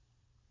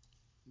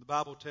The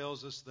Bible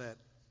tells us that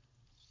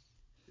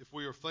if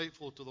we are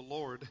faithful to the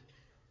Lord,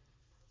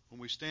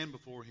 when we stand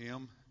before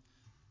Him,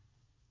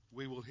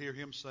 we will hear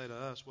Him say to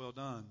us, "Well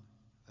done,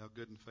 thou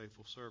good and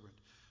faithful servant."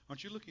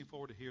 Aren't you looking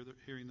forward to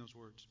hearing those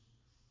words?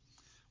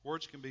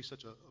 Words can be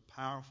such a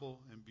powerful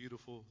and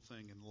beautiful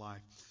thing in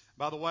life.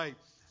 By the way,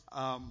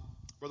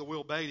 Brother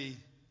Will Beatty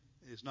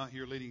is not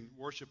here leading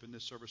worship in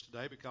this service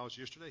today because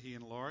yesterday he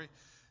and Laurie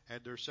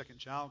had their second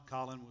child.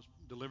 Colin was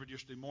delivered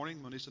yesterday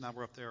morning. Melissa and I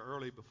were up there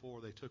early before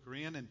they took her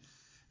in, and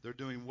they're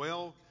doing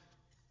well.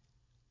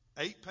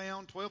 8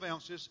 pounds, 12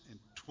 ounces, and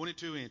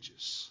 22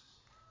 inches.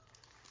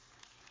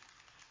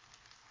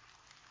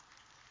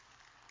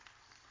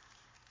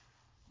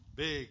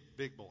 Big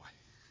boy.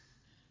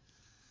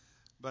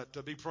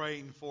 But be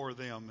praying for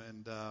them,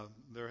 and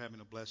they're having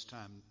a blessed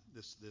time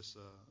this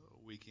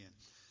weekend.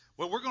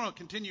 Well, we're going to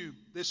continue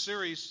this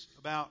series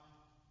about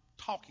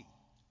talking.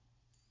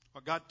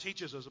 What God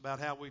teaches us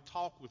about how we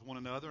talk with one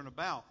another and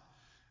about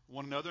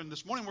one another. And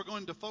this morning we're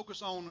going to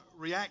focus on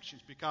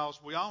reactions, because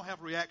we all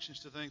have reactions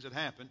to things that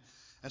happen.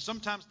 And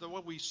sometimes the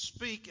way we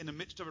speak in the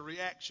midst of a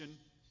reaction,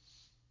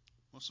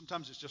 well,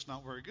 sometimes it's just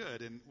not very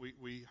good, and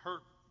we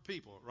hurt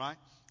people, right?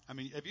 I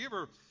mean, have you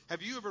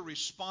ever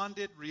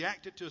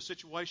reacted to a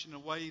situation in a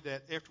way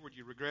that afterward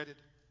you regretted?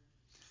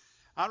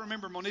 I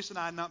remember Melissa and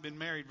I had not been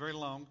married very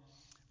long,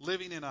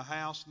 living in a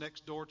house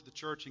next door to the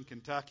church in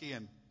Kentucky,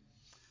 and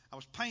I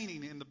was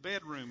painting in the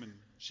bedroom, and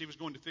she was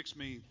going to fix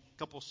me a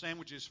couple of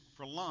sandwiches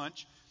for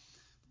lunch.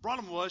 The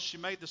problem was she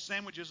made the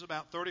sandwiches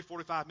about 30,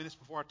 45 minutes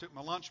before I took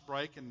my lunch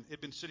break, and it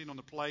had been sitting on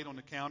the plate on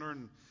the counter,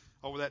 and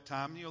over that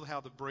time, you know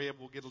how the bread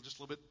will get just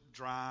a little bit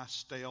dry,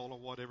 stale, or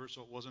whatever,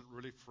 so it wasn't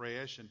really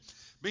fresh. And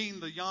being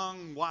the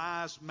young,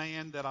 wise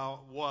man that I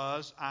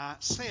was, I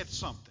said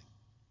something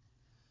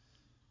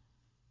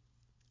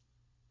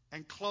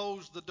and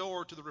closed the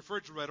door to the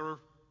refrigerator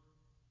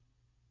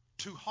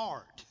too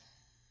hard.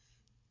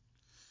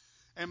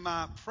 And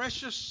my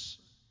precious,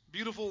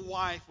 beautiful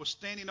wife was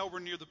standing over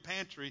near the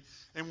pantry,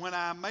 and when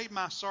I made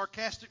my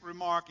sarcastic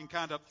remark and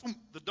kind of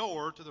the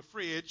door to the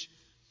fridge,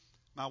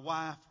 my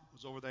wife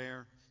was over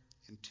there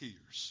in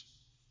tears.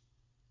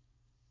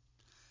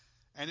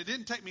 And it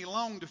didn't take me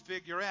long to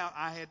figure out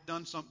I had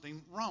done something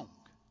wrong.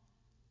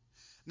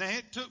 Now,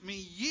 it took me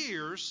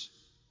years,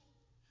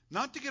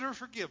 not to get her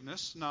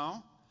forgiveness,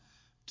 no,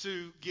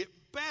 to get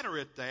better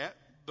at that,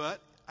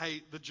 but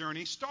the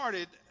journey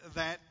started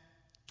that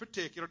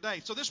particular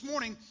day. So this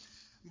morning,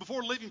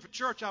 before leaving for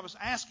church, I was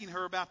asking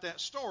her about that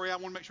story. I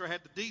want to make sure I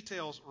had the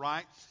details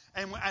right.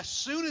 And as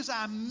soon as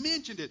I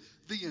mentioned it,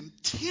 the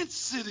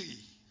intensity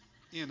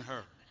in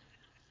her.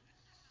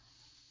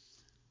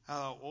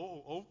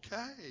 Oh,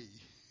 okay.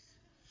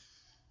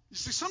 You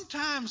see,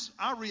 sometimes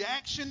our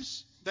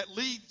reactions that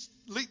lead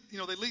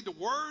to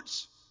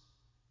words.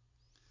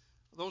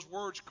 Those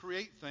words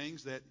create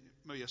things that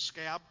maybe a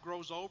scab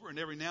grows over, and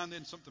every now and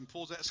then something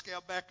pulls that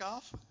scab back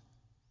off.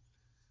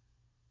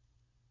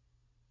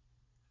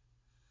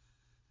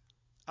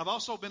 I've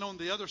also been on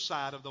the other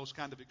side of those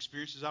kind of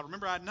experiences. I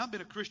remember I had not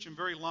been a Christian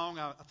very long.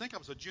 I think I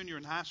was a junior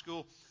in high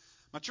school.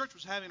 My church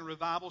was having a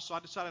revival, so I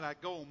decided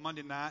I'd go on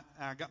Monday night.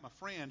 I got my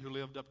friend who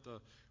lived up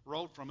the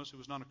road from us, who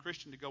was not a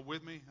Christian, to go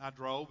with me. I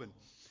drove, and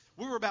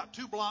we were about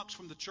 2 blocks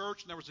from the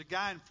church, and there was a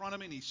guy in front of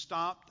me, and he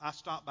stopped. I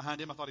stopped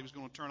behind him. I thought he was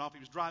going to turn off. He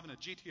was driving a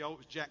GTO. It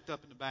was jacked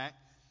up in the back.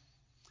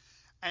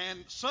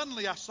 And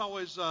suddenly I saw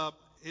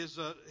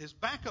his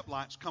backup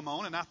lights come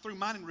on, and I threw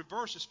mine in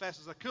reverse as fast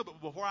as I could.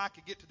 But before I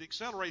could get to the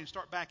accelerator and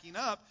start backing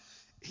up,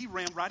 he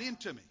ran right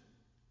into me.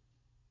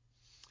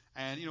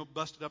 And,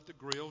 busted up the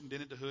grill and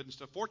dented the hood and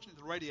stuff. Fortunately,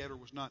 the radiator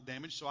was not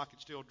damaged, so I could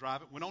still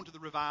drive it. Went on to the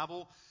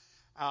revival.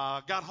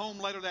 Got home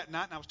later that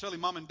night, and I was telling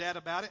Mom and Dad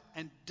about it.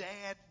 And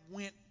Dad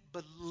went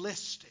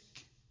ballistic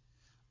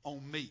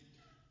on me.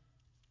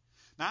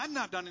 Now, I'd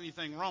not done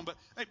anything wrong, but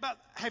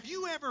have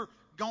you ever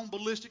gone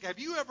ballistic? Have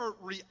you ever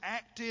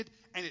reacted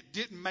and it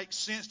didn't make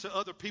sense to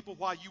other people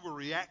why you were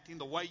reacting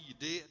the way you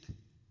did?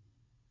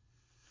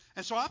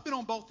 And so I've been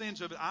on both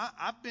ends of it.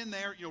 I've been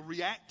there,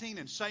 reacting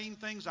and saying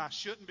things I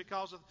shouldn't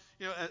because of,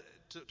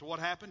 to what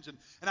happens. And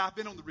I've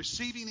been on the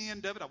receiving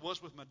end of it. I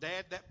was with my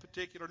dad that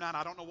particular night.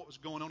 I don't know what was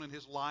going on in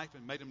his life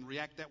and made him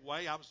react that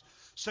way. I was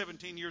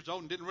 17 years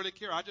old and didn't really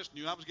care. I just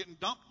knew I was getting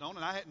dumped on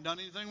and I hadn't done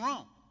anything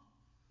wrong.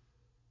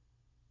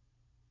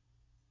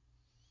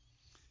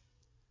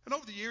 And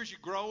over the years, you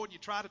grow and you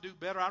try to do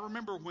better. I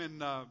remember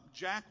when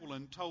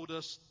Jacqueline told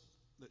us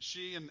that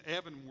she and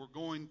Evan were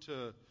going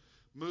to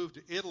move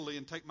to Italy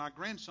and take my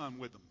grandson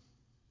with them.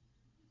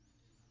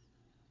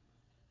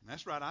 And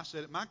that's right, I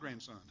said it, my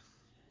grandson.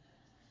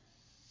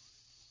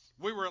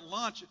 We were at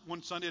lunch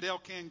one Sunday at El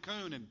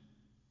Cancun, and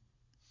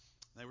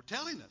they were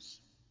telling us.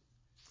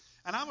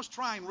 And I was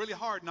trying really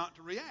hard not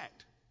to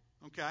react.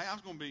 Okay, I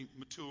was going to be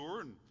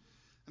mature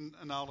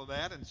and all of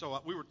that. And so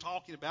we were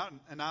talking about it,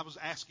 and I was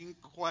asking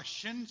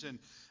questions. And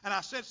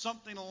I said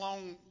something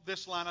along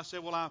this line. I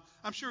said, well,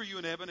 I'm sure you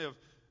and Evan have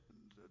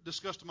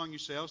discussed among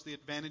yourselves the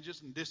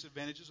advantages and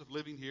disadvantages of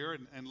living here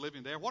and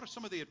living there. What are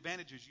some of the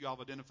advantages you all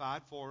have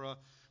identified for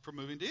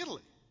moving to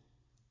Italy?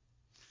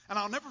 And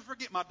I'll never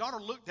forget, my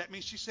daughter looked at me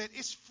and she said,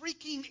 "It's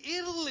freaking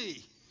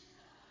Italy."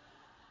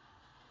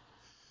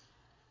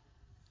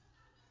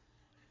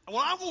 Well,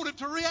 I wanted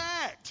to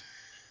react,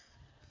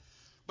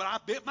 but I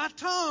bit my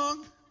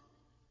tongue.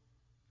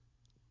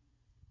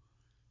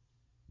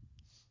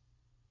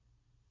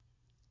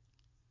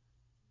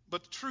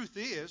 But the truth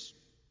is,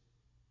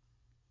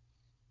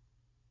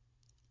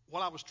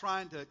 while I was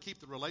trying to keep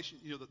the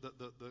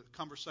the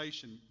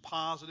conversation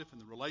positive and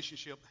the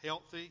relationship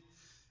healthy,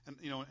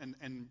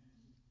 and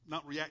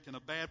not react in a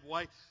bad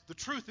way, the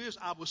truth is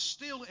I was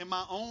still in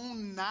my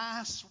own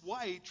nice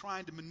way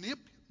trying to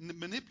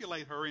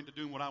manipulate her into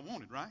doing what I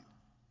wanted, right?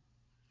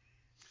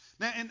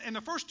 Now, in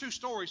the first two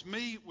stories,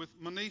 me with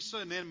Manisa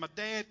and then my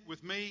dad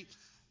with me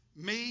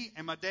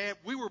and my dad,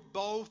 we were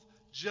both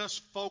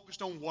just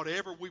focused on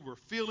whatever we were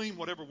feeling,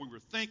 whatever we were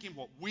thinking,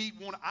 what we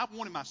wanted. I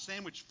wanted my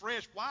sandwich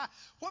fresh. Why?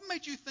 What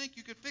made you think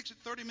you could fix it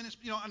 30 minutes?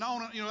 And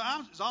on,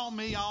 it's all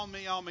me.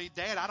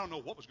 Dad, I don't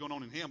know what was going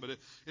on in him, but it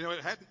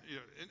hadn't.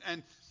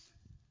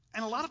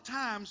 And a lot of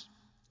times,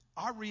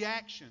 our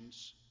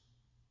reactions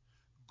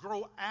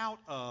grow out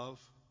of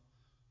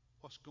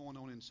what's going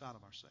on inside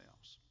of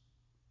ourselves.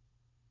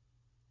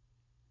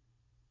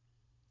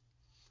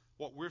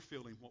 What we're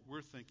feeling, what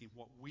we're thinking,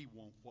 what we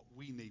want, what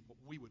we need, what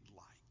we would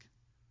like.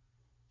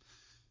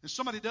 And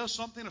somebody does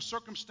something, a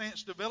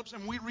circumstance develops,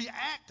 and we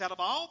react out of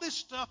all this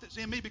stuff that's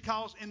in me,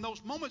 because in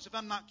those moments, if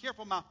I'm not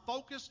careful, my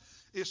focus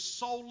is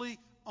solely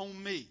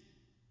on me.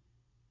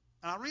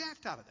 And I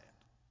react out of that.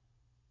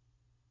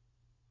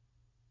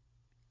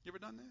 You ever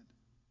done that?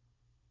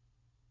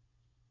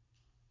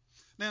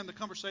 Now, in the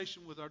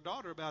conversation with our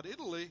daughter about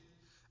Italy,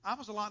 I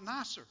was a lot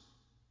nicer.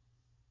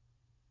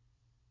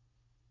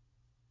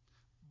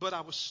 But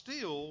I was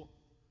still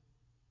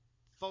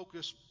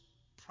focused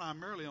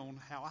primarily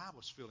on how I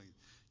was feeling.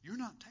 You're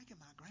not taking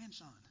my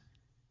grandson.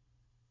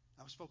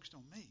 I was focused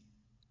on me.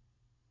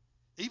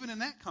 Even in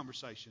that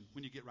conversation,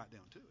 when you get right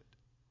down to it.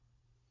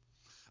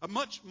 A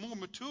much more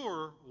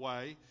mature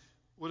way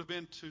would have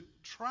been to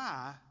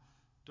try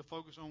to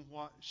focus on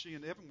what she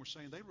and Evan were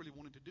saying they really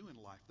wanted to do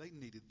in life. They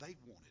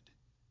wanted.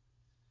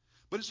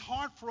 But it's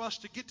hard for us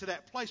to get to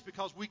that place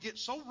because we get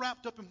so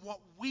wrapped up in what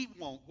we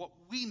want, what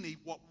we need,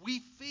 what we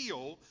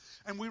feel,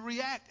 and we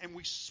react and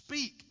we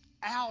speak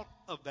out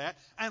of that.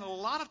 And a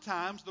lot of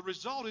times the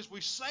result is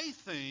we say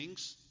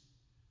things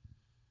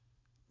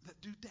that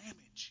do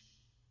damage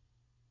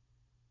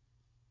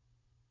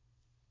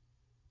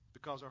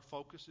because our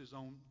focus is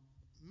on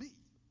me,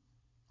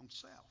 on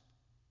self,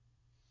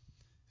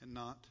 and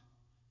not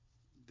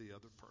the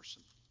other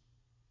person.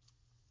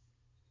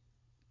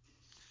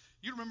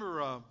 You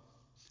remember,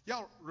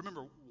 y'all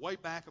remember way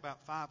back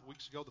about 5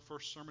 weeks ago, the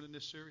first sermon in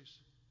this series?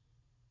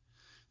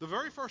 The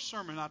very first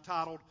sermon I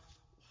titled,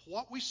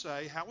 "What We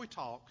Say, How We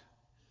Talk,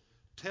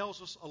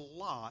 Tells Us a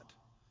Lot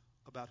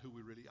About Who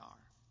We Really Are."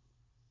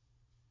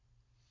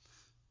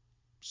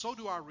 So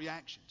do our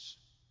reactions.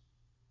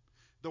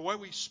 The way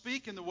we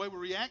speak and the way we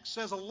react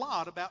says a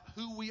lot about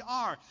who we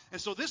are. And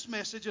so this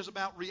message is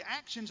about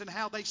reactions and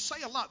how they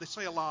say a lot. They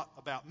say a lot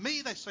about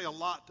me. They say a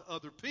lot to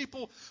other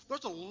people.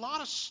 There's a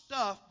lot of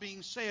stuff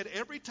being said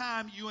every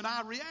time you and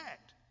I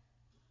react.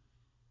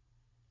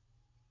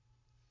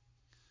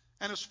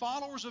 And as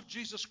followers of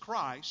Jesus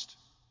Christ,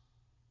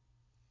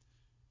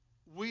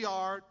 we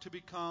are to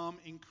become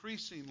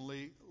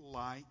increasingly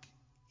like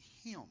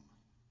Him.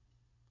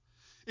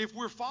 If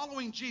we're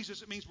following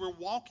Jesus, it means we're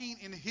walking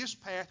in His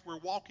path, we're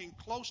walking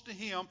close to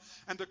Him,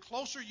 and the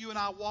closer you and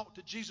I walk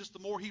to Jesus, the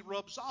more He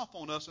rubs off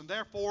on us, and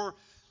therefore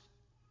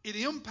it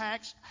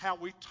impacts how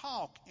we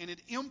talk, and it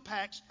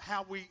impacts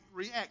how we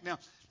react. Now,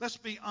 let's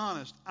be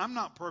honest. I'm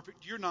not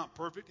perfect, you're not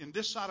perfect, and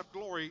this side of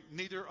glory,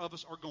 neither of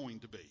us are going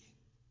to be.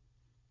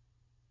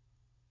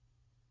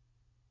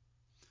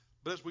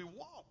 But as we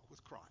walk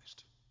with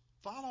Christ,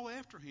 follow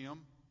after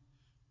Him,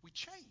 we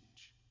change.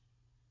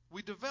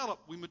 We develop,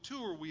 we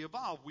mature, we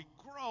evolve, we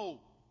grow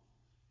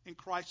in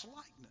Christ's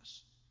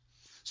likeness.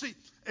 See,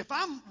 if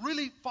I'm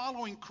really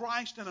following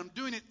Christ and I'm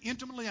doing it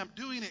intimately, I'm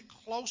doing it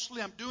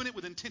closely, I'm doing it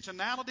with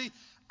intentionality,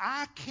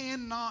 I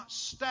cannot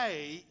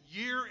stay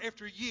year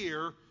after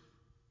year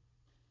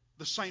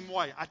the same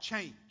way. I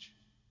change.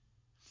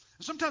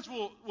 And sometimes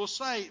we'll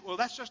say, well,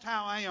 that's just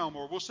how I am,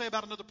 or we'll say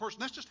about another person,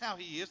 that's just how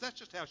he is, that's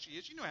just how she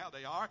is. You know how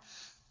they are.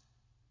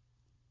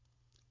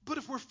 But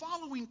if we're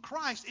following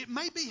Christ, it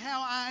may be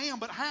how I am,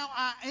 but how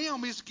I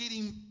am is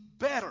getting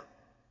better.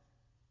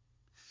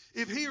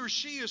 If he or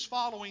she is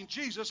following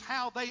Jesus,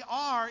 how they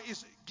are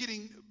is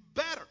getting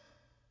better.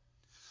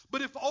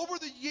 But if over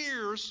the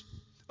years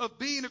of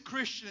being a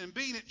Christian and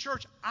being at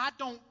church, I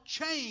don't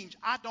change,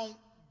 I don't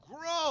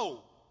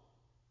grow,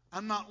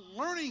 I'm not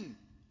learning,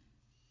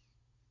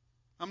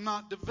 I'm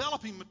not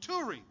developing,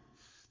 maturing,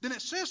 then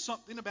it says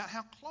something about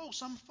how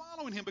close I'm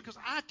following Him, because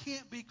I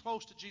can't be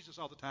close to Jesus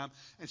all the time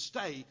and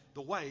stay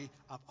the way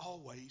I've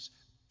always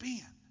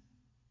been.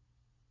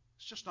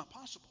 It's just not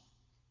possible.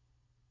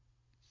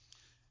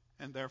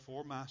 And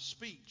therefore, my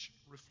speech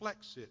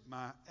reflects it.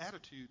 My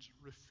attitudes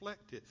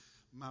reflect it.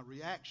 My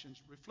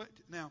reactions reflect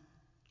it. Now,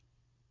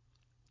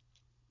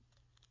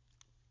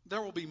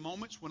 There will be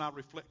moments when I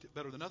reflect it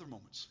better than other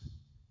moments.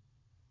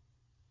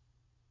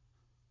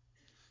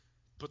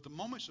 But the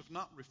moments of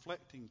not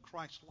reflecting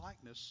Christ's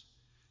likeness,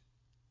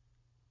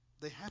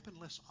 they happen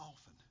less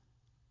often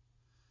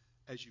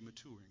as you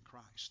mature in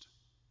Christ,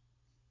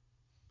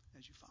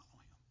 as you follow Him.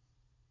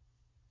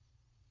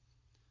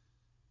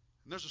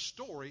 And there's a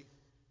story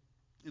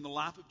in the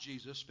life of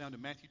Jesus found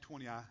in Matthew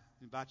 20. I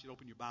invite you to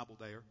open your Bible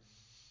there,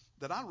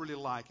 that I really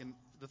like. And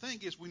the thing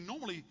is, we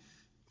normally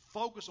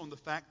focus on the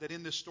fact that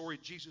in this story,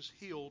 Jesus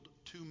healed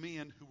two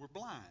men who were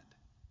blind.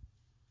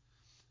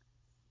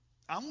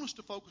 I want us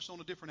to focus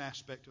on a different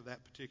aspect of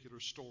that particular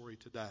story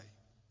today.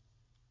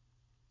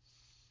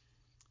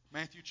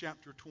 Matthew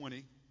chapter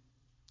 20,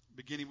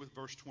 beginning with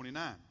verse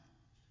 29.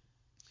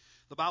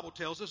 The Bible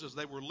tells us as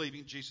they were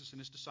leaving, Jesus and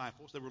his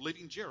disciples, they were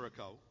leaving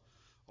Jericho,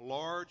 a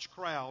large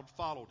crowd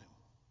followed him.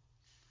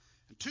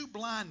 And two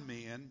blind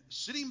men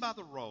sitting by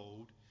the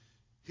road,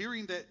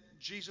 hearing that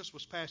Jesus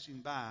was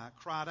passing by,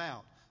 cried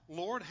out,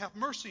 "Lord, have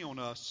mercy on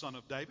us, Son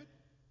of David."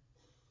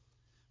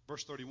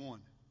 Verse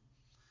 31.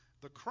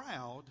 The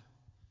crowd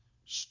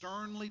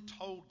sternly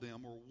told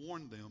them or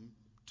warned them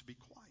to be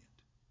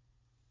quiet.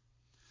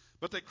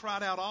 But they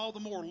cried out all the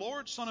more,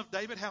 "Lord, Son of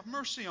David, have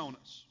mercy on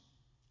us."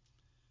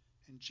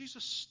 And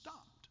Jesus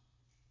stopped.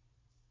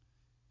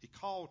 He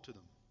called to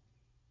them.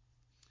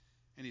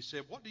 And he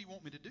said, "What do you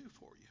want me to do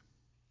for you?"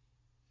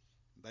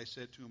 And they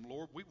said to him,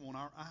 "Lord, we want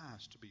our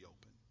eyes to be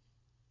open."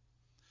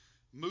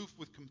 Moved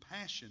with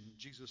compassion,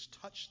 Jesus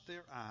touched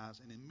their eyes,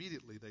 and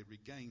immediately they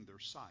regained their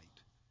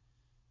sight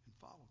and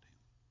followed him.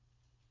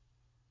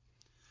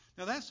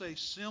 Now that's a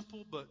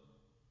simple but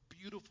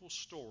beautiful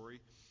story,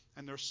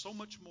 and there's so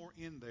much more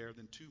in there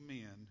than two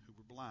men who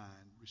were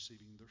blind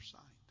receiving their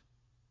sight.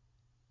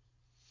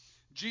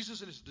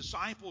 Jesus and his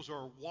disciples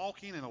are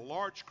walking, and a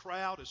large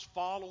crowd is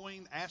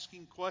following,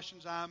 asking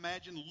questions, I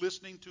imagine,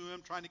 listening to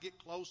him, trying to get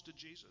close to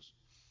Jesus.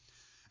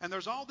 And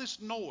there's all this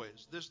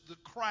noise, the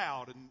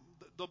crowd and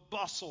the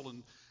bustle,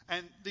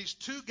 and these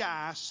two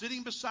guys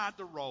sitting beside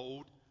the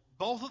road,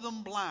 both of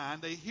them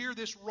blind. They hear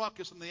this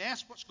ruckus and they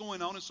ask what's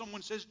going on, and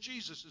someone says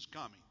Jesus is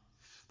coming.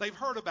 They've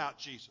heard about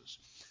Jesus.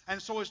 And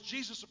so as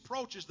Jesus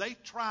approaches, they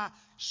try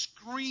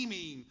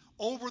screaming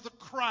over the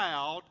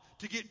crowd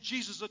to get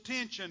Jesus'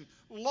 attention.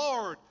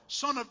 "Lord,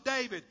 Son of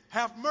David,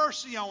 have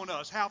mercy on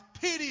us. Have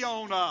pity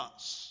on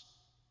us."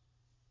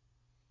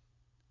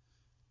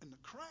 And the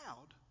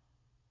crowd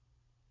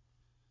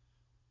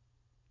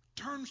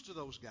turns to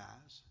those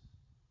guys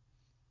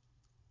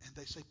and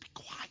they say, "Be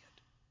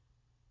quiet.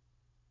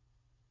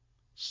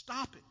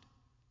 Stop it."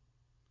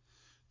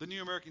 The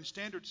New American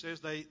Standard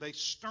says they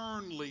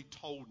sternly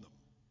told them.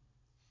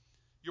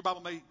 Your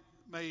Bible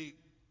may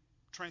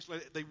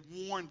translate it, they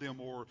warned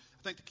them, or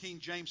I think the King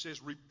James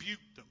says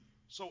rebuked them.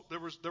 So there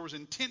was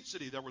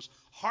intensity, there was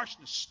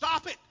harshness.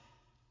 Stop it!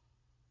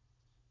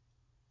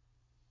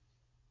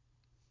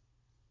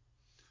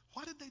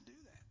 Why did they do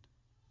that?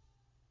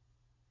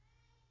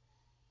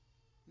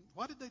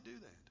 Why did they do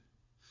that?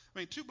 I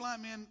mean, two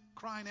blind men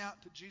crying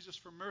out to Jesus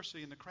for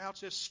mercy, and the crowd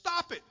says,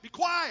 "Stop it! Be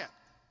quiet!"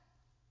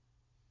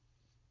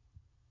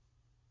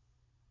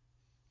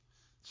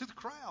 See, the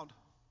crowd,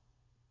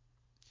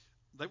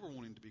 they were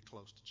wanting to be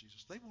close to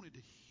Jesus. They wanted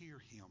to hear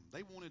him.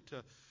 They wanted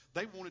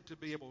to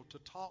be able to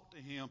talk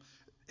to him.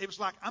 It was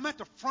like, "I'm at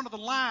the front of the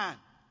line.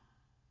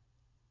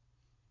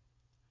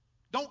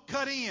 Don't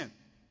cut in."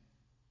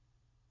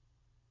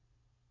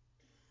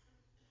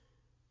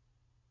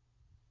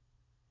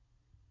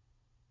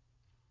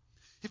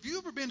 Have you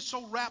ever been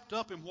so wrapped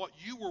up in what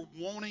you were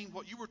wanting,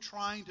 what you were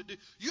trying to do?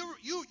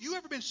 You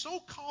ever been so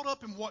caught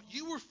up in what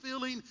you were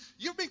feeling?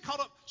 You've been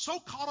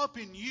so caught up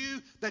in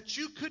you that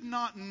you could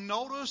not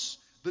notice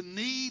the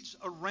needs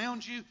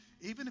around you,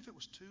 even if it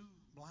was two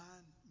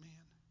blind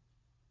men?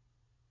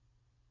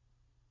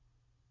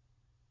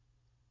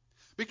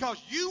 Because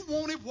you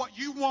wanted what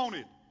you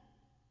wanted.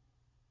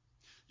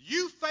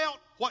 You felt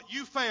what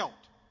you felt.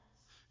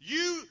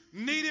 You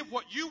needed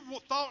what you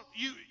thought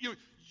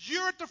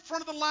you're at the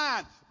front of the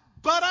line.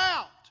 Butt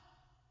out.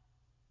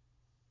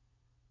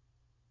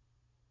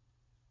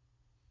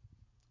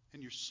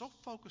 And you're so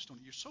focused on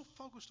it. You're so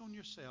focused on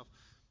yourself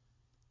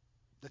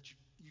that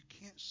you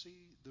can't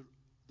see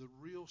the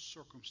real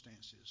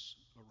circumstances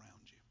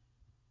around you.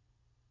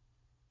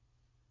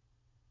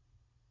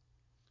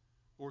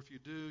 Or if you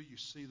do, you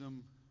see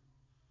them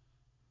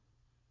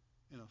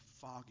in a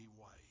foggy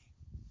way.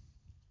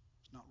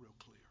 It's not real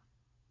clear.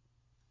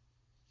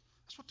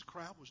 That's what the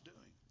crowd was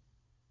doing.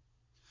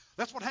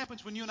 That's what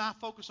happens when you and I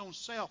focus on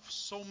self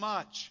so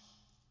much.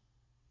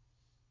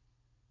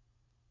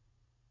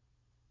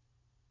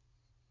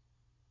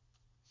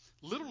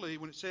 Literally,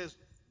 when it says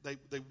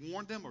they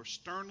warned them or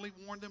sternly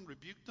warned them,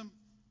 rebuked them,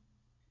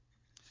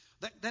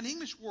 that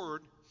English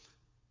word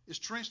is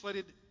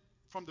translated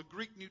from the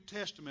Greek New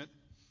Testament.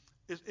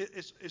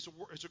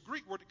 It's a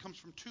Greek word that comes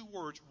from two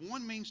words.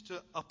 One means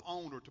to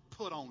up-own or to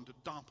put on, to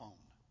dump on.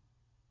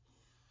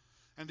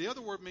 And the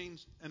other word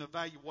means an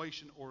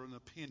evaluation or an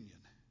opinion.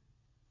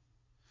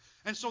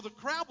 And so the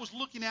crowd was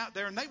looking out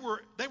there, and they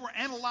were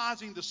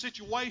analyzing the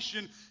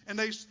situation, and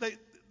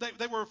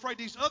they were afraid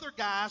these other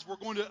guys were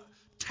going to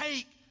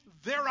take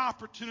their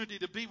opportunity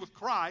to be with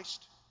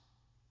Christ.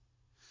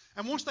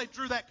 And once they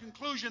drew that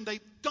conclusion, they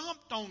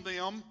dumped on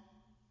them.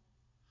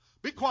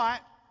 Be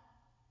quiet.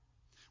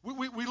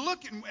 We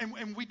look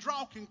and we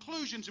draw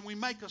conclusions, and we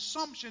make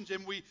assumptions,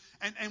 and we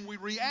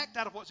react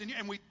out of what's in here,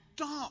 and we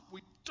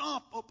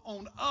dump up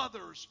on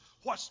others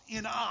what's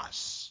in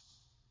us.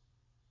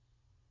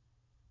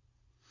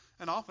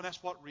 And often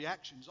that's what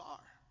reactions are.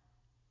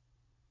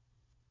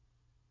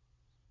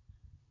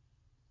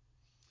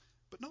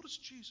 But notice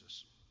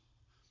Jesus.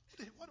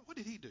 What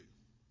did he do?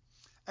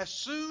 As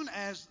soon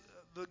as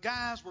the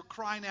guys were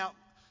crying out,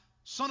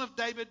 "Son of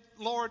David,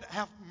 Lord,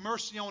 have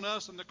mercy on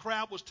us," and the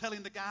crowd was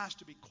telling the guys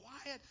to be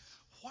quiet,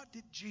 what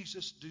did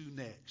Jesus do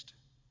next?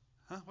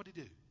 What did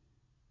he do?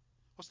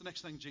 What's the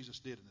next thing Jesus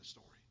did in this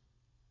story?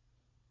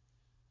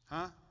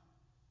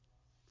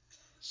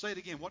 Say it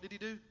again. What did he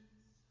do?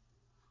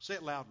 Say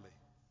it loudly.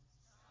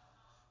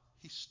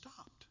 He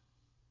stopped.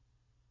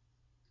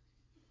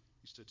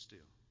 He stood still.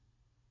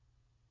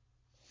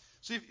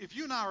 See, if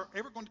you and I are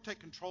ever going to take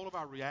control of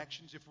our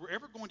reactions, if we're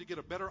ever going to get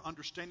a better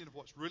understanding of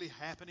what's really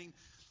happening,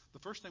 the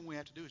first thing we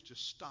have to do is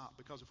just stop,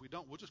 because if we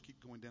don't, we'll just keep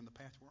going down the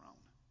path we're on.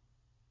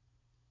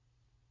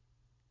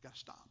 Got to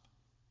stop.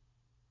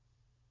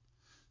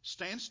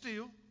 Stand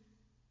still.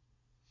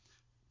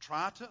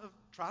 Try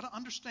to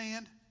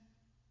understand.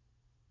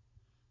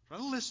 Try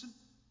to listen.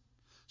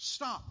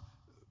 Stop.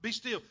 Be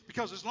still.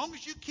 Because as long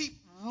as you keep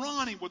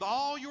running with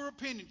all your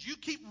opinions, you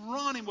keep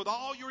running with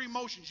all your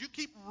emotions, you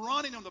keep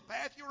running on the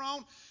path you're on,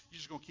 you're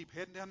just going to keep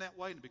heading down that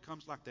way, and it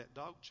becomes like that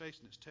dog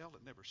chasing its tail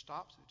that never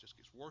stops, and it just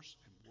gets worse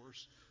and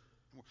worse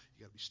and worse.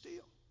 You got to be still.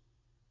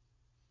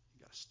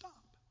 You got to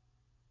stop.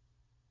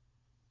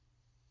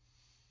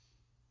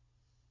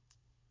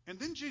 And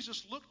then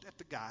Jesus looked at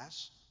the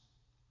guys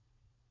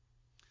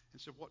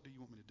and said, "What do you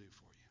want me to do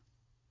for you?"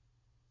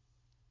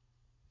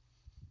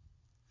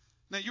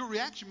 Now, your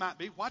reaction might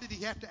be, why did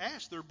he have to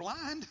ask? They're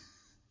blind.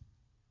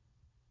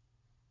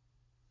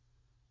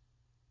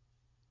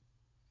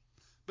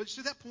 But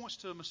see, that points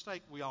to a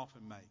mistake we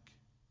often make.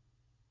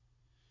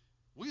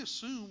 We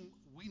assume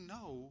we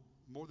know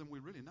more than we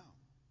really know.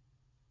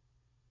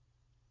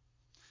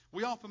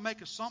 We often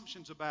make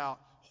assumptions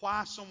about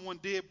why someone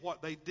did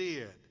what they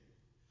did.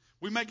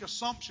 We make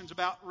assumptions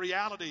about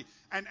reality,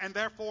 and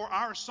therefore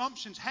our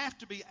assumptions have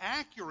to be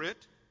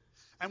accurate,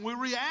 and we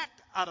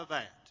react out of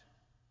that.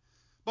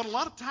 But a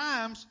lot of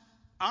times,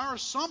 our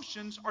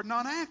assumptions are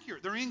not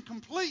accurate. They're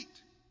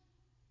incomplete.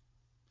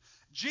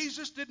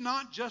 Jesus did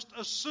not just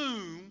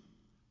assume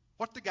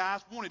what the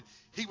guys wanted.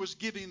 He was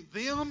giving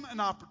them an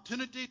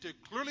opportunity to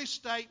clearly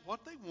state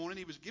what they wanted.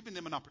 He was giving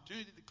them an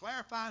opportunity to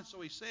clarify. And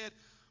so he said,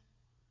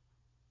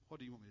 "What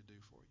do you want me to do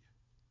for you?"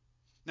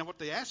 Now, what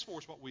they asked for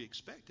is what we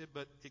expected,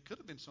 but it could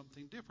have been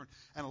something different.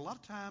 And a lot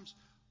of times,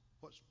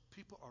 what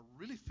people are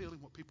really feeling,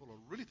 what people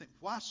are really thinking,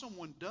 why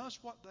someone does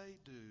what they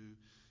do,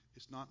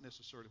 is not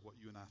necessarily what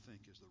you and I think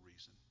is the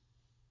reason.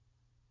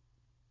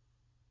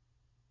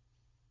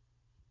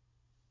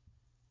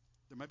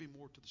 There may be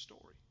more to the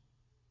story.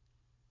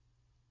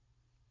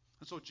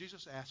 And so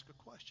Jesus asked a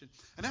question.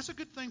 And that's a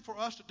good thing for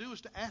us to do,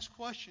 is to ask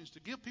questions, to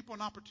give people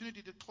an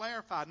opportunity to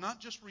clarify, not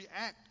just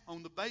react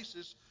on the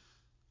basis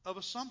of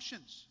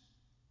assumptions.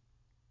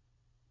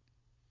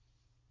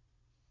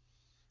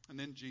 And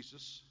then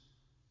Jesus,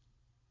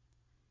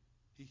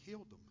 he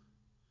healed them.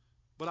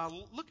 But I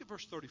look at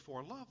verse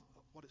 34. I love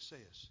what it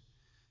says.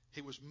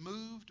 He was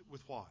moved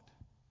with what?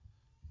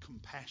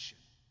 Compassion.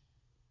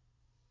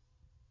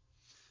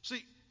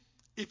 See,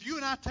 if you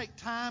and I take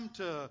time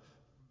to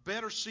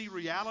better see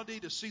reality,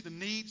 to see the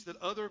needs that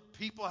other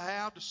people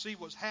have, to see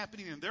what's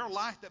happening in their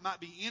life that might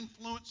be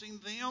influencing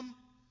them,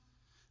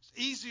 it's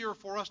easier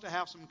for us to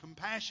have some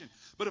compassion.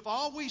 But if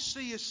all we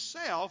see is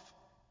self,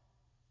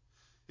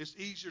 it's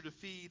easier to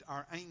feed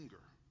our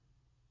anger.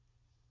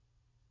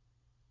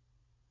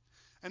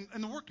 And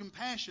the word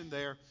compassion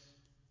there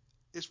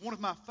is one of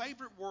my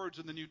favorite words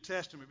in the New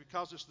Testament,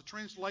 because it's the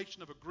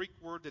translation of a Greek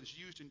word that is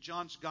used in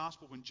John's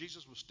Gospel when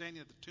Jesus was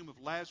standing at the tomb of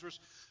Lazarus,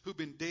 who'd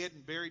been dead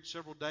and buried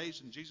several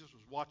days, and Jesus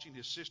was watching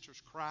his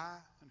sisters cry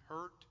and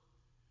hurt.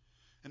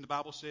 And the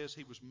Bible says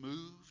he was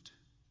moved.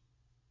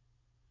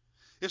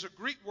 It's a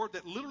Greek word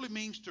that literally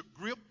means to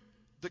grip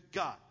the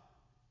gut,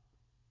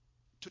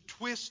 to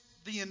twist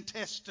the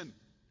intestine.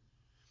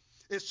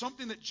 It's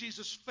something that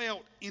Jesus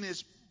felt in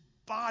his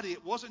body.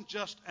 It wasn't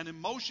just an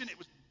emotion, it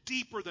was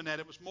deeper than that.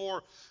 It was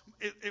more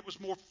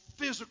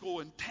physical,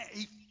 and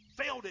he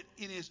felt it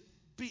in his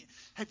being.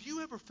 Have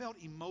you ever felt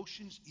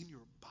emotions in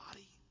your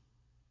body?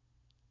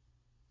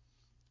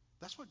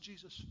 That's what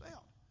Jesus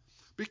felt,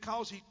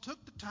 because he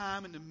took the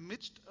time in the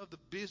midst of the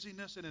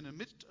busyness and in the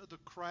midst of the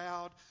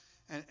crowd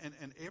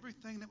and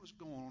everything that was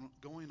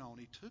going on.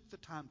 He took the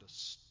time to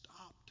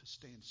stop, to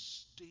stand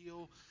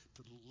still,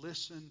 to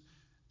listen,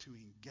 to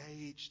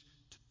engage,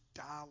 to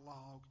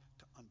dialogue,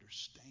 to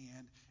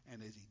understand.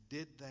 And as he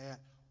did that,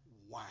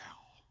 wow,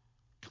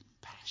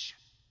 compassion.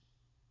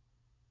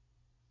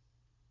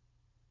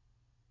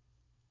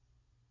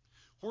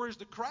 Whereas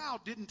the crowd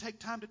didn't take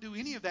time to do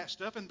any of that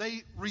stuff, and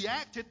they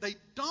reacted, they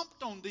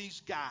dumped on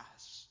these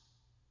guys.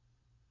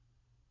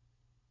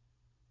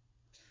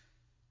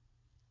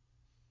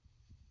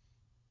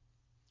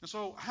 And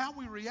so how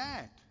we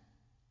react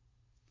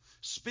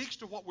speaks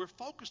to what we're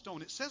focused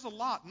on. It says a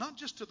lot, not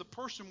just to the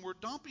person we're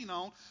dumping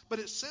on, but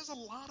it says a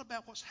lot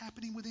about what's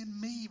happening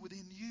within me,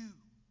 within you.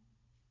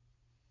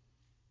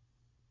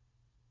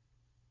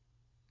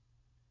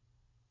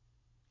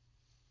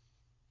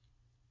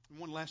 And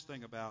one last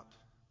thing about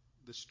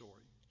this story.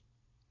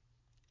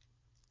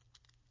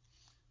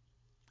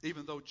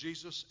 Even though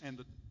Jesus and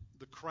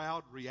the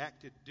crowd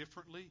reacted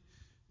differently,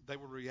 they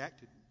were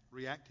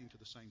reacting to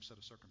the same set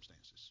of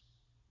circumstances.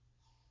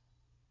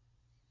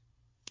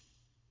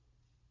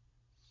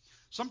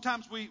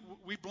 Sometimes we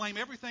blame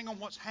everything on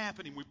what's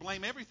happening. We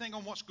blame everything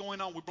on what's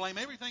going on. We blame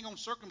everything on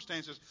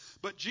circumstances.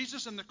 But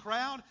Jesus and the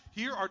crowd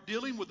here are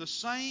dealing with the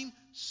same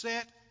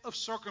set of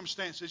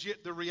circumstances,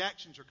 yet their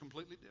reactions are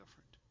completely different.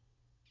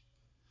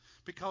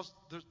 Because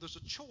there's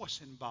a choice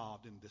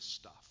involved in this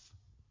stuff.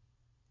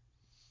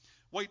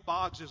 Wade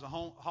Boggs is a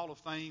Hall of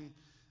Fame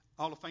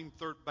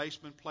third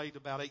baseman, played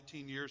about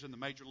 18 years in the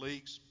major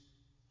leagues.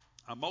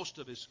 Most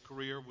of his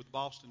career with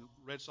Boston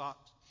Red Sox.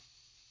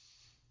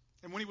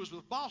 And when he was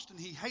with Boston,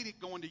 he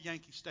hated going to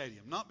Yankee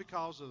Stadium. Not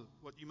because of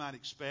what you might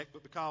expect,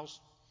 but because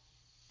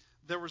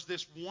there was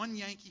this one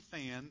Yankee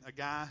fan, a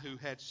guy who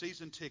had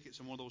season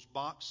tickets in one of those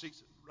box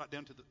seats right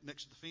down to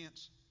next to the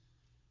fence.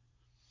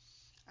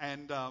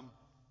 And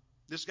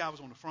this guy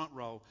was on the front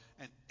row,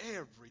 and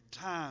every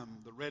time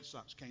the Red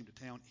Sox came to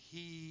town,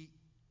 he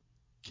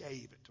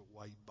gave it to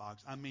Wade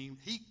Boggs. I mean,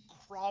 he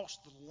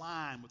crossed the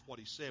line with what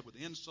he said, with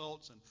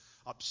insults and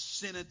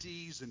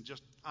obscenities and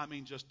just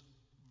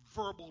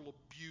verbal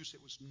abuse.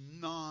 It was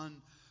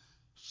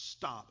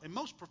non-stop. And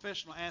most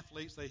professional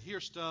athletes, they hear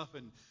stuff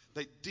and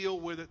they deal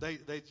with it.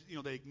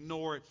 They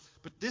ignore it.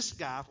 But this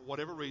guy, for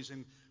whatever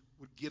reason,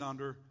 would get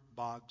under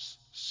Boggs'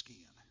 skin.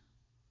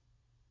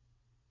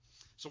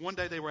 So one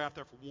day they were out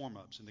there for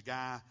warm-ups, and the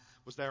guy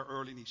was there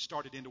early, and he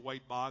started into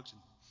Wade Boggs.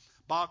 And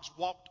Boggs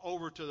walked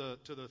over to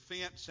the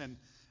fence, and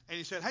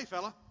he said, "Hey,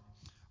 fella,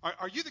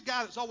 are you the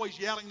guy that's always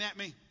yelling at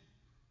me?"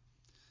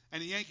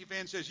 And the Yankee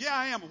fan says, "Yeah,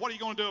 I am. What are you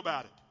going to do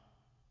about it?"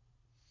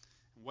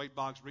 And Wade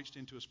Boggs reached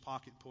into his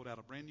pocket and pulled out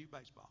a brand new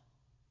baseball,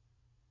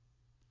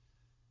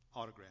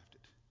 autographed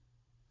it,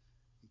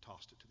 and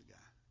tossed it to the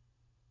guy.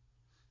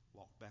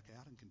 Walked back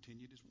out and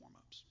continued his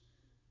warm-ups.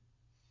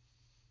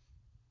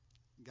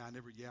 The guy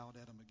never yelled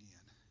at him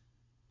again.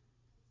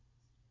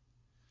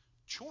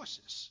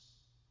 Choices.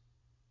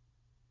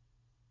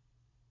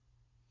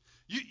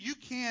 You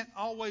can't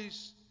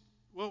always,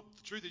 well,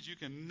 the truth is you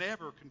can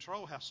never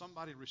control how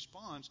somebody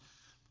responds,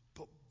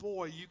 but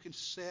boy, you can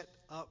set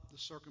up the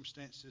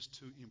circumstances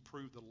to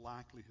improve the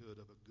likelihood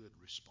of a good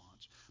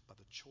response by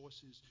the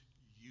choices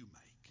you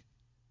make.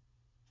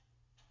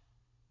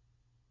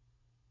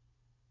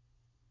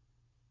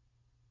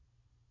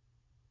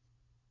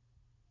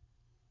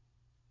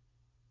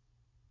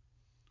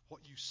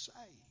 What you say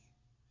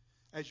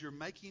as you're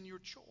making your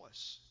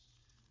choice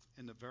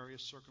in the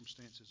various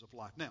circumstances of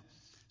life. Now,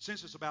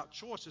 since it's about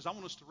choices, I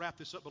want us to wrap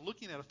this up by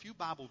looking at a few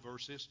Bible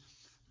verses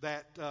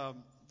that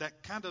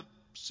kind of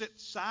sit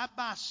side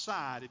by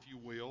side, if you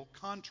will,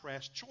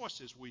 contrast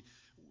choices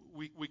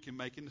we can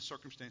make in the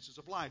circumstances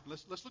of life.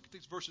 Let's look at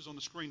these verses on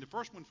the screen. The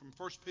first one from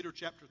 1 Peter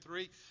chapter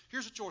 3.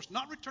 Here's a choice: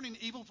 not returning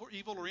evil for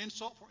evil or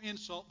insult for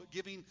insult, but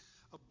giving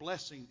a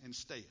blessing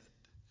instead.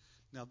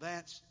 Now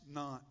that's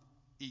not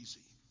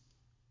easy.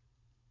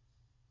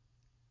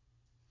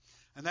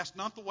 And that's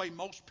not the way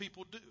most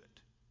people do it.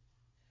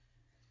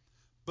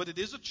 But it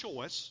is a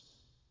choice.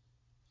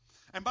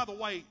 And by the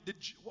way,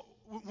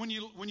 when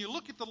you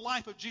look at the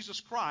life of Jesus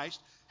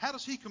Christ, how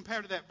does he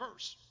compare to that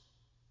verse?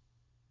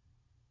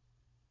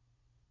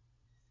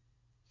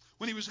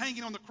 When he was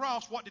hanging on the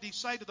cross, what did he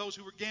say to those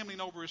who were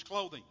gambling over his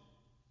clothing?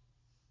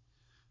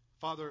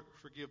 "Father,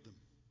 forgive them.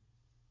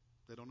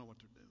 They don't know what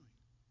they're doing."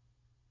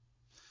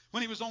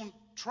 When he was on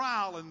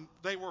trial and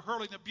they were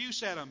hurling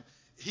abuse at him,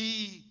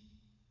 he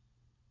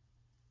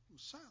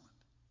was silent.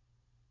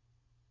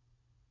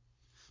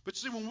 But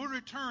see, when we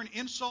return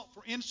insult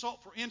for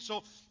insult for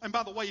insult, and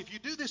by the way, if you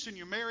do this in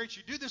your marriage,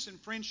 you do this in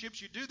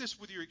friendships, you do this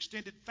with your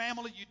extended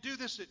family, you do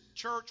this at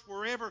church,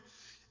 wherever,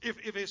 if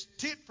it's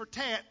tit for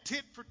tat,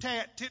 tit for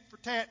tat, tit for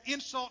tat,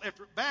 insult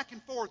after back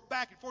and forth,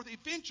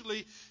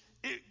 eventually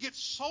it gets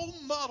so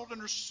muddled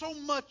and there's so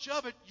much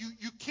of it,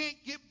 you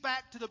can't get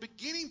back to the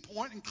beginning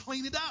point and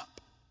clean it up.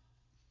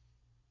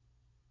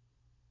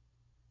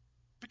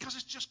 Because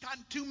it's just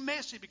gotten too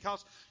messy,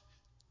 because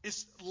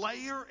it's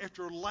layer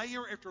after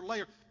layer after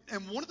layer.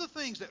 And one of the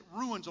things that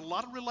ruins a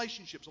lot of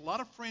relationships, a lot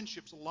of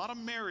friendships, a lot of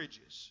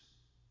marriages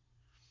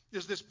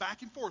is this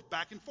back and forth,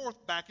 back and forth,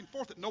 back and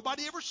forth that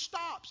nobody ever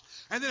stops.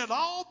 And then it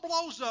all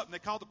blows up and they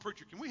call the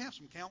preacher, "Can we have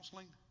some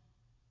counseling?"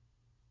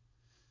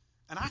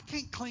 And I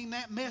can't clean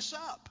that mess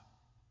up.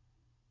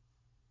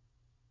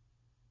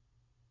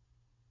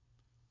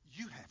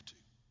 You have to.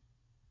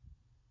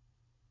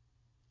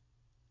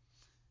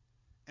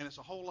 And it's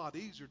a whole lot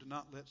easier to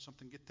not let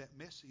something get that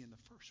messy in the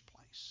first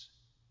place.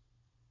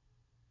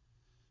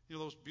 You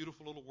know those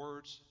beautiful little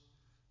words,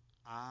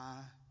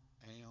 I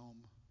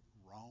am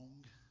wrong?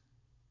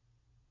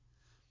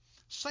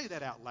 Say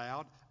that out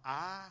loud.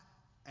 I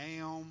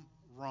am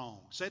wrong.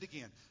 Say it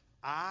again.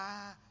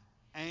 I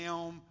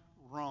am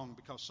wrong,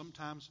 because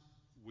sometimes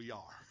we are.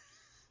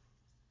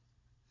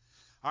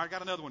 All right, I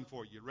got another one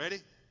for you. Ready?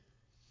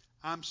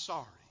 I'm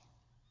sorry.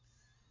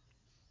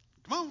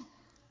 Come on.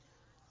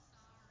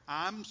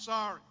 I'm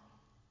sorry.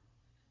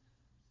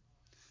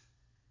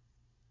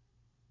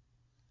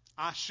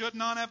 I should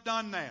not have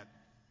done that.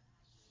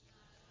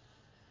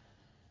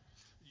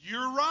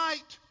 You're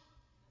right.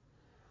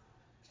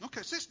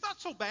 Okay, so it's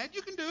not so bad.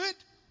 You can do it.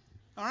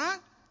 All right?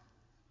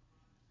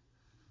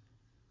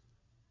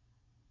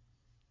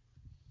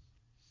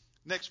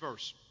 Next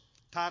verse,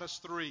 Titus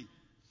 3.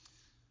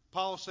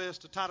 Paul says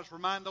to Titus,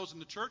 remind those in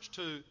the church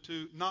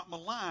to not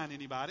malign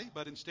anybody,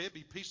 but instead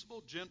be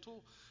peaceable,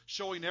 gentle,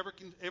 showing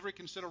every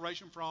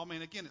consideration for all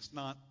men. Again, it's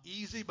not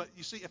easy, but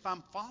you see, if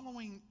I'm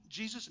following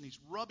Jesus and he's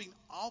rubbing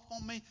off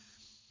on me,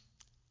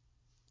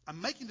 I'm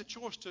making the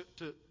choice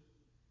to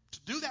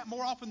do that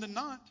more often than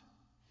not.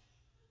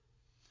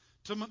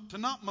 To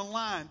not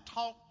malign,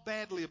 talk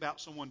badly about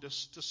someone, to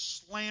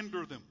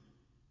slander them.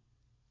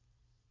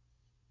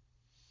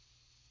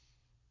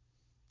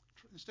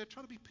 Instead,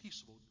 try to be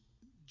peaceable,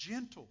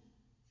 gentle,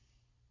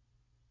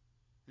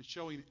 and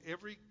showing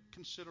every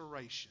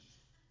consideration.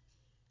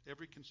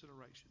 Every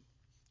consideration.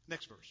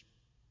 Next verse.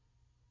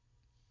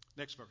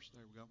 Next verse.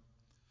 There we go.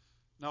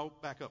 No,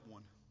 back up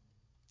one.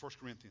 1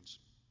 Corinthians.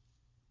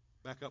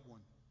 Back up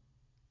one.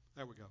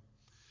 There we go.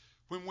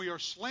 When we are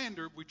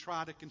slandered, we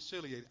try to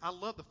conciliate. I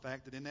love the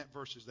fact that in that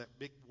verse is that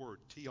big word,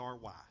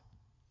 T-R-Y.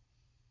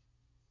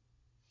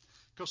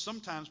 Because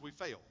sometimes we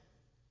fail.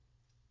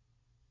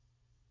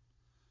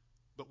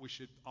 But we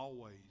should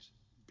always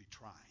be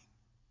trying.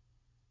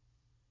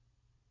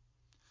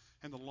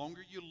 And the longer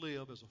you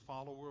live as a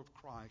follower of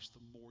Christ,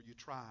 the more you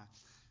try.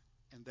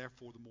 And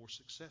therefore, the more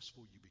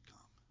successful you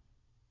become.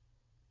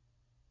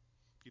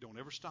 You don't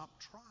ever stop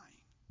trying.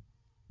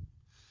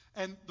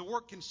 And the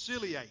word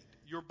conciliate,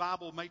 your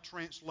Bible may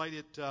translate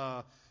it,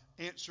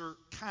 answer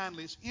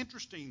kindly. It's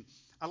interesting.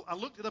 I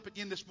looked it up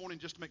again this morning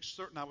just to make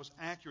certain I was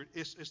accurate.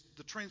 It's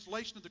the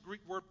translation of the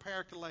Greek word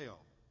parakaleo.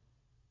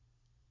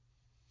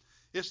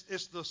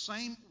 It's the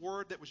same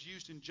word that was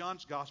used in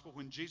John's Gospel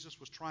when Jesus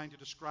was trying to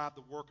describe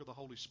the work of the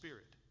Holy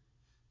Spirit,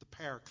 the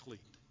Paraclete.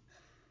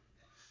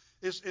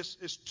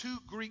 It's two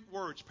Greek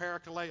words,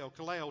 parakaleo,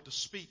 kaleo, to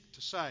speak,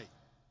 to say,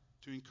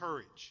 to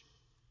encourage.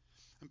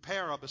 And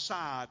para,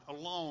 beside,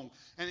 along.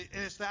 And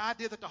it's the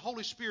idea that the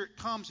Holy Spirit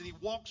comes and he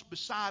walks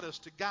beside us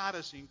to guide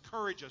us,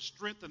 encourage us,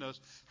 strengthen us,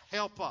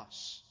 help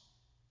us.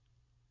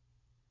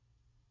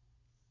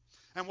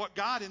 And what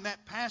God in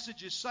that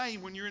passage is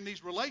saying, when you're in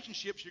these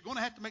relationships, you're going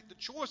to have to make the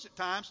choice at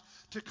times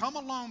to come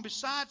along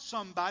beside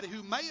somebody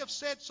who may have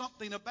said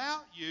something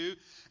about you,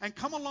 and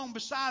come along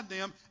beside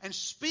them and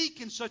speak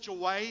in such a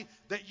way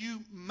that you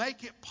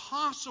make it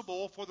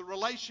possible for the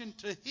relationship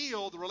to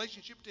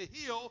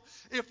heal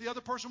if the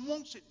other person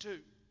wants it to.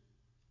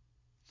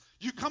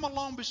 You come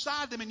along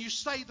beside them and you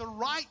say the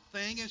right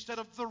thing instead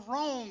of the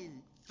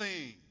wrong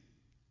thing.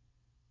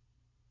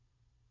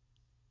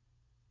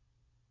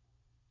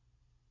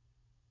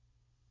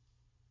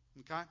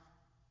 Okay?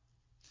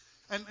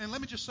 And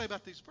let me just say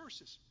about these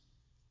verses.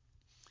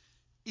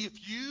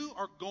 If you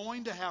are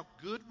going to have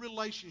good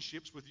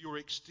relationships with your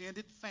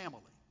extended family,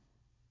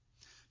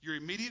 your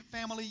immediate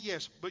family,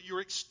 yes, but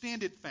your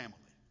extended family,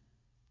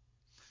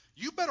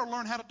 you better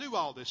learn how to do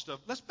all this stuff.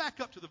 Let's back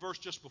up to the verse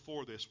just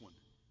before this one.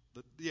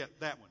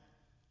 That one.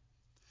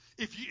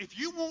 If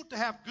you want to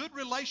have good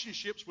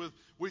relationships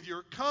with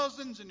your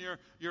cousins and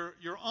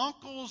your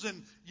uncles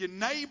and your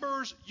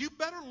neighbors, you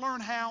better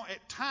learn how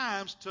at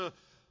times to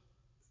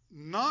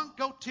not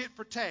go tit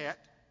for tat,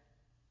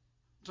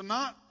 to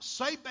not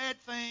say bad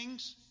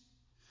things.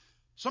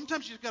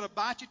 Sometimes you've got to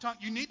bite your tongue.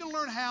 You need to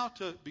learn how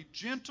to be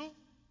gentle,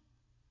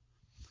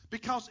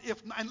 because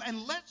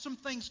and let some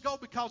things go,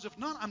 because if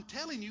not, I'm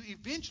telling you,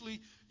 eventually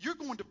you're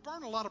going to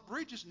burn a lot of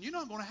bridges and you're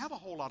not going to have a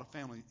whole lot of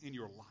family in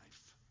your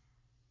life.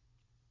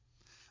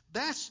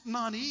 That's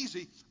not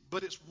easy,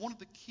 but it's one of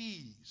the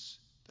keys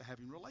to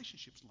having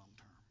relationships long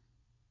term.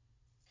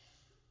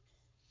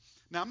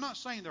 Now, I'm not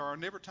saying there are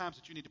never times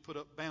that you need to put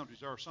up boundaries.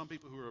 There are some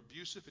people who are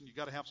abusive and you've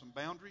got to have some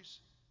boundaries.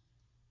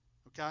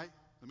 Okay?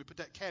 Let me put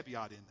that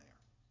caveat in there.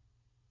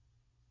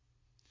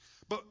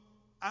 But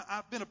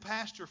I've been a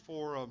pastor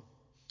for a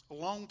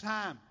long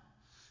time.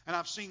 And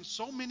I've seen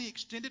so many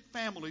extended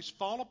families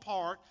fall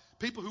apart.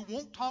 People who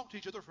won't talk to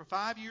each other for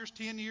 5 years,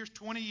 10 years,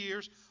 20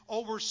 years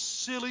over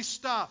silly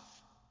stuff.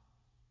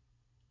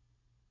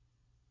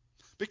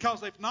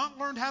 Because they've not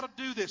learned how to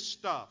do this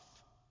stuff.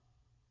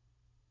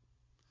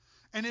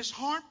 And it's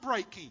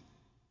heartbreaking.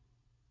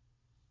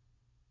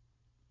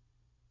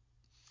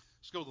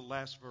 Let's go to the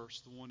last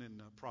verse, the one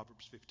in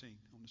Proverbs 15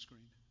 on the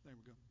screen. There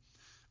we go.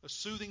 A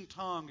soothing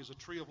tongue is a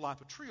tree of life,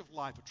 a tree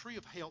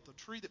of health, a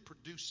tree that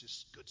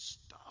produces good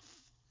stuff.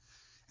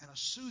 and a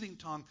soothing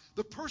tongue.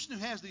 The person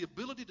who has the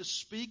ability to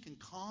speak and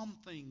calm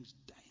things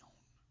down,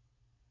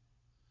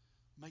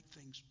 make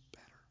things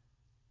better,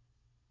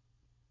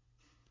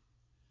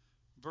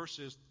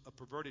 versus a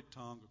perverted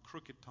tongue, a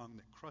crooked tongue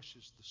that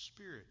crushes the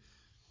spirit.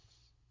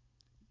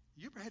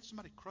 You ever had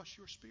somebody crush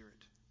your spirit?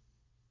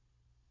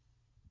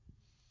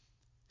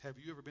 Have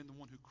you ever been the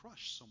one who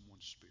crushed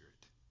someone's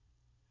spirit?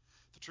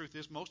 The truth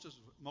is, most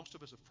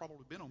of us have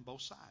probably been on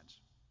both sides,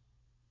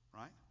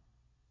 right?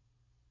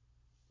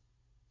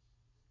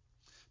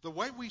 The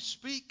way we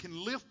speak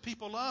can lift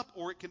people up,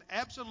 or it can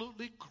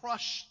absolutely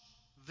crush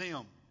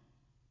them.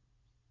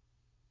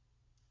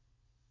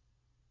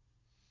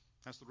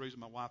 That's the reason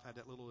my wife had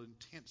that little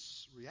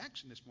intense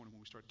reaction this morning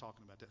when we started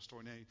talking about that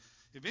story. Now,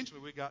 eventually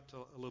we got to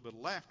a little bit of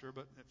laughter,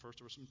 but at first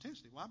there was some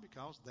intensity. Why?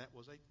 Because that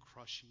was a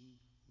crushing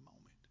moment.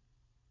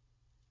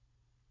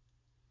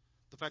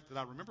 The fact that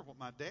I remember what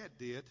my dad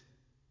did,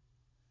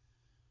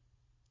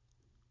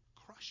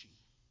 crushing.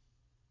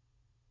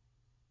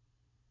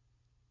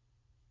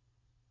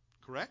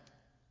 Correct?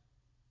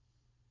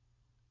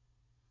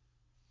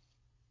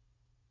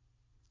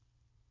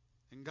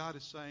 And God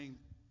is saying,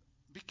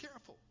 be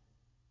careful.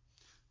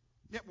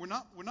 Yeah, we're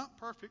not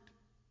perfect.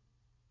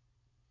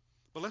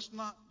 But let's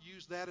not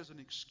use that as an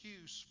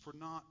excuse for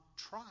not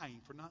trying,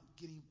 for not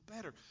getting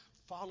better.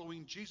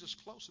 Following Jesus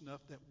close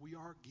enough that we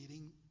are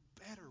getting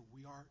better.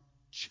 We are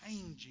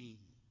changing.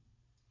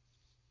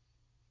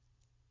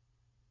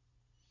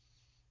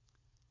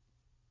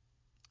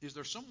 Is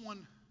there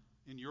someone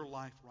in your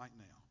life right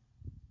now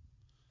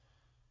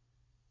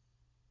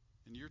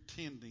and you're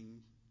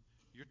tending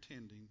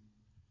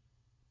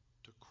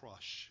to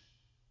crush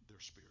their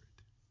spirit?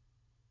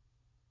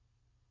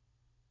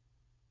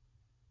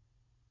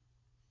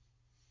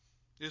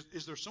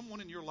 Is there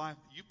someone in your life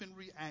you've been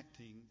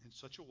reacting in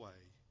such a way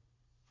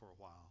for a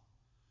while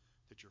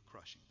that you're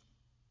crushing them?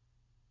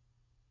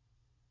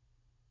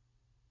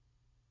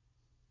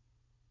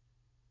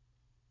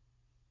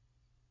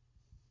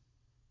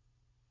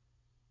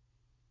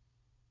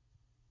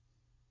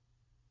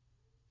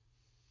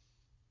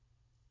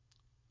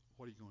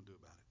 What are you going to do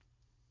about it?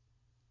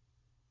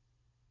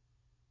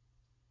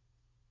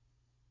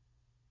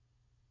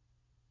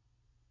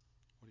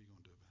 What are you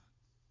going to do about it?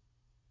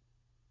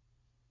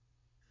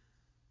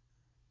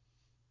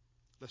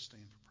 Let's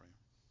stand for prayer.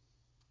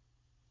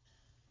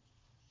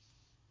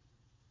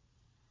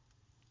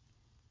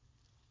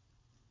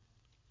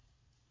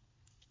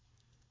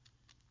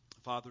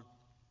 Father,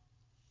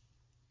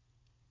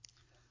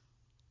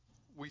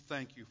 we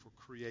thank you for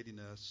creating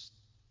us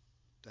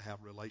to have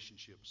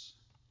relationships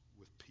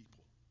with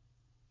people.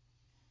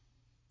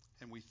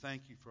 And we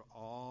thank you for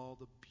all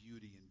the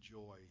beauty and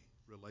joy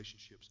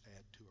relationships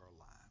add to our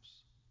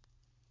lives.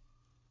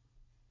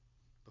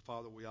 But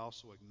Father, we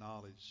also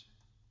acknowledge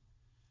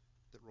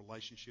that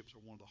relationships are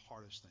one of the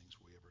hardest things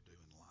we ever do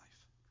in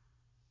life.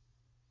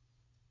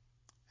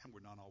 And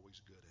we're not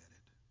always good at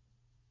it.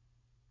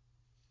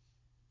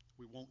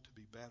 We want to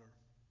be better.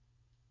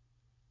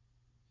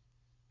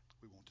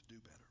 We want to do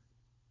better.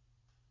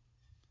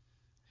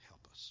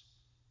 Help us.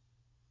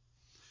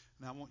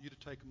 Now I want you to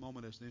take a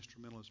moment as the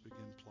instrumentalists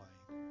begin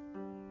playing.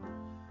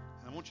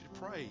 And I want you to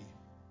pray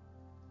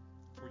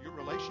for your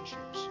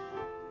relationships.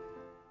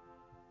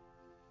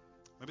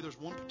 Maybe there's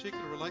one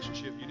particular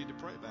relationship you need to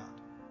pray about.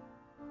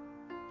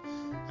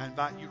 I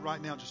invite you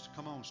right now just to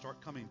come on,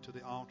 start coming to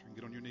the altar and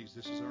get on your knees.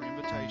 This is our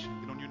invitation.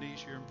 Get on your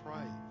knees here and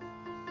pray.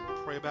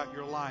 Pray about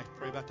your life.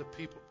 Pray about the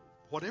people.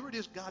 Whatever it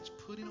is God's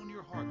putting on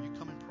your heart, you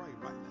come and pray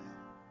right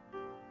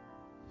now.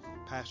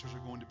 Pastors are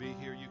going to be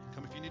here. You can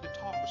come if you need to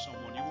talk with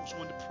someone. You want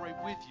someone to pray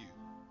with you.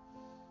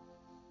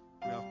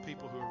 We have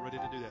people who are ready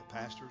to do that.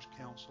 Pastors,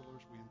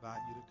 counselors, we invite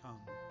you to come.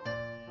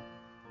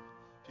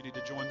 If you need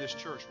to join this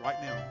church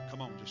right now,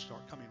 come on, just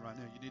start coming right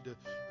now. You need to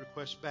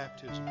request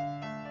baptism.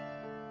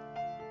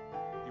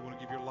 You want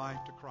to give your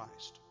life to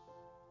Christ.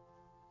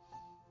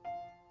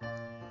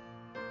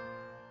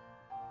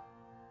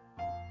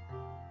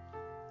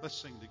 Let's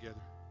sing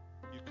together.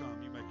 You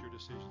come, you make your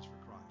decisions for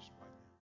Christ.